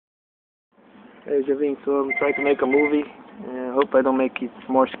Hey Javin, so I'm trying to make a movie, and I hope I don't make it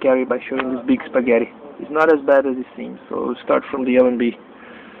more scary by showing this big spaghetti. It's not as bad as it seems, so we'll start from the LNB.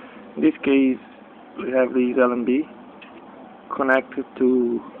 In this case, we have the LNB connected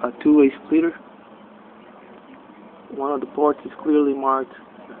to a two-way splitter. One of the ports is clearly marked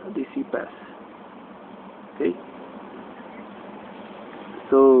DC pass. Okay?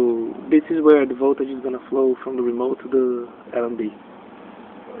 So this is where the voltage is going to flow from the remote to the LNB.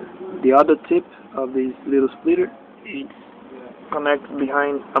 The other tip of this little splitter is connected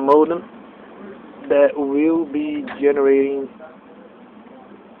behind a modem that will be generating,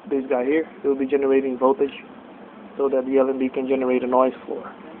 this guy here, it will be generating voltage so that the LNB can generate a noise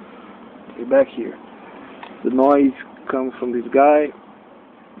floor. Okay, back here. The noise comes from this guy,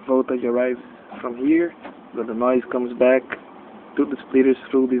 voltage arrives from here, but the noise comes back to the splitters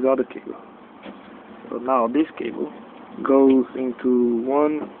through this other cable. So now this cable goes into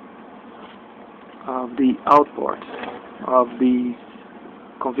one of the outports of the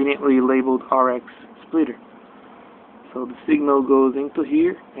conveniently labeled RX splitter. So the signal goes into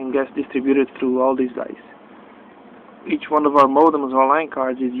here and gets distributed through all these guys. Each one of our modems or line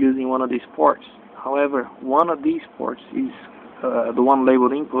cards is using one of these ports. However, one of these ports is the one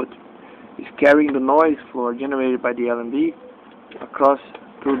labeled input, is carrying the noise floor generated by the LNB across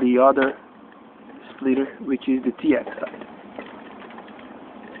to the other splitter, which is the TX side.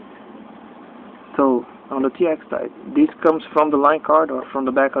 So on the TX side, this comes from the line card or from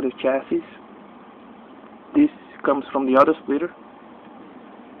the back of the chassis. This comes from the other splitter,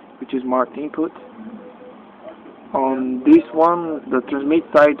 which is marked input. On this one, the transmit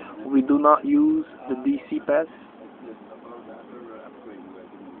side, we do not use the DC pass.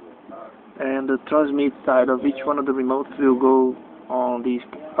 And the transmit side of each one of the remotes will go on these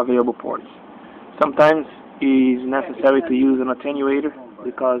available ports. Sometimes it is necessary to use an attenuator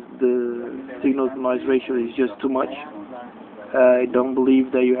because the signal to noise ratio is just too much. I don't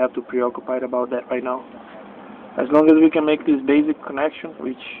believe that you have to be preoccupied about that right now. As long as we can make this basic connection,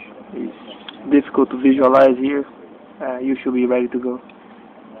 which is difficult to visualize here, you should be ready to go.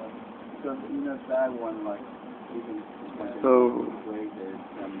 So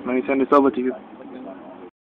let me send this over to you.